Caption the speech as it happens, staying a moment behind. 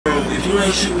You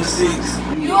ain't shooting 6.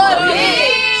 You a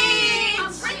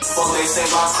bitch. Fuck they say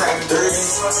my crack 3.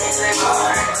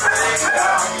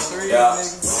 Yeah.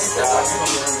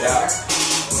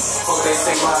 Fuck they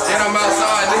say my. And I'm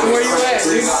outside, nigga. Where you at,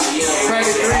 nigga?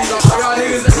 Cracking 3s on y'all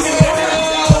niggas.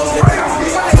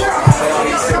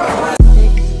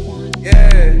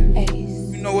 Yeah.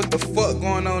 You know what the fuck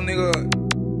going on, nigga?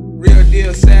 Real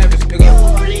deal savage, nigga.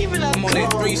 I'm on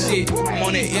that 3 shit. I'm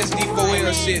on that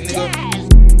SD4L shit, nigga.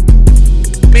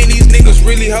 Man, these niggas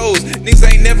really hoes. Niggas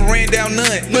ain't never ran down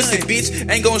none. Pussy bitch,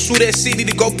 ain't gon' shoot that shit,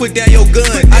 need to go put down your gun.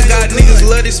 I got niggas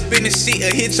love this spinning shit,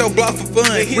 hit your block for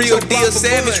fun. Real deal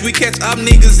savage, we catch op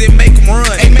niggas and make them run.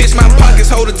 Hey bitch, my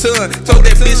pockets hold a ton. Told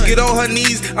that bitch get on her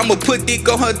knees, I'ma put dick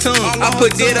on her tongue. I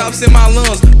put dead ops in my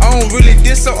lungs. I don't really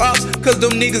diss so ops, cause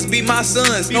them niggas be my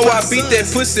sons. Know I beat that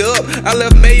pussy up, I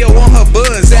left mayo on her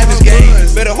bun. Savage game,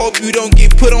 better hope you don't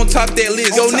get put on top that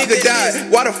list. Yo nigga died,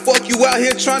 why the fuck you out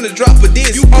here trying to drop a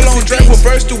diss? Hold on, Drake,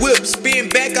 reverse the whip, spin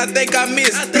back, I think I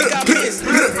missed. Bitches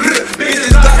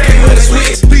stop me with a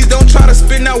switch. Please don't try to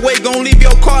spin that way, gon' leave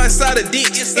your car inside a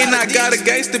ditch. And I got a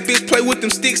gangster bitch play with them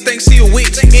sticks, think she a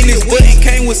witch. And this button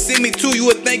came with semi too, you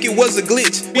would think it was a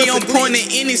glitch. Be on point in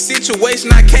any situation,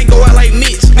 I can't go out like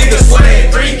Mitch. Niggas swear at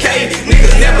 3K,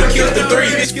 niggas never killed the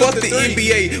 3. Bitch, fuck the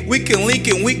NBA, we can link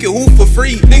and we can hoop for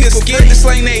free. Niggas scared to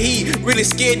slang that heat, really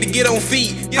scared to get on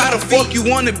feet. How the fuck you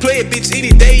wanna play it, bitch? Any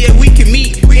day, yeah, we can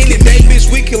meet. Any day, bitch,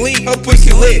 we can link, her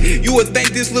pussy lit. You would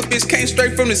think this little bitch came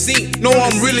straight from the sink. No,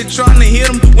 I'm really trying to hit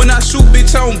him. When I shoot,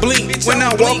 bitch, I don't blink. When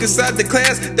I walk inside the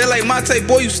class, they like, Monta,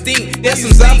 boy, you stink. That's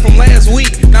some out from last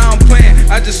week. Now I'm playing,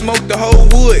 I just smoked the whole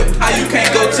wood. How you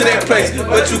can't go to that place,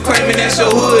 but you claiming that's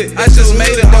your hood? I just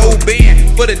made a whole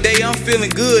band. For the day, I'm feeling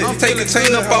good. Take a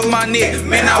chain up off my neck.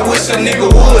 Man, I wish a nigga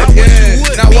would.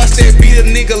 Yeah. Now watch that beat a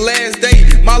nigga last day.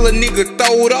 My little nigga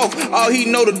throw it off. All he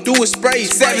know to do is spray.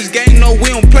 Savage gang, no, we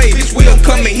don't play. We'll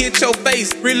come and hit your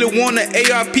face. Really want an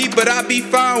ARP, but I be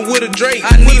fine with a Drake.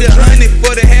 I need 100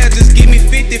 for the hair, just give me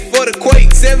 50 for the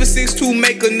quake. 762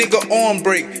 make a nigga arm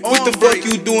break. What the fuck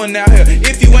you doing out here?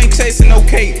 If you ain't chasing no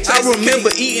cake. I remember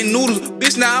eating noodles,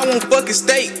 bitch, now I want fucking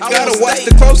steak. Gotta watch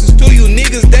the closest to you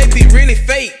niggas, they be really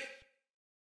fake.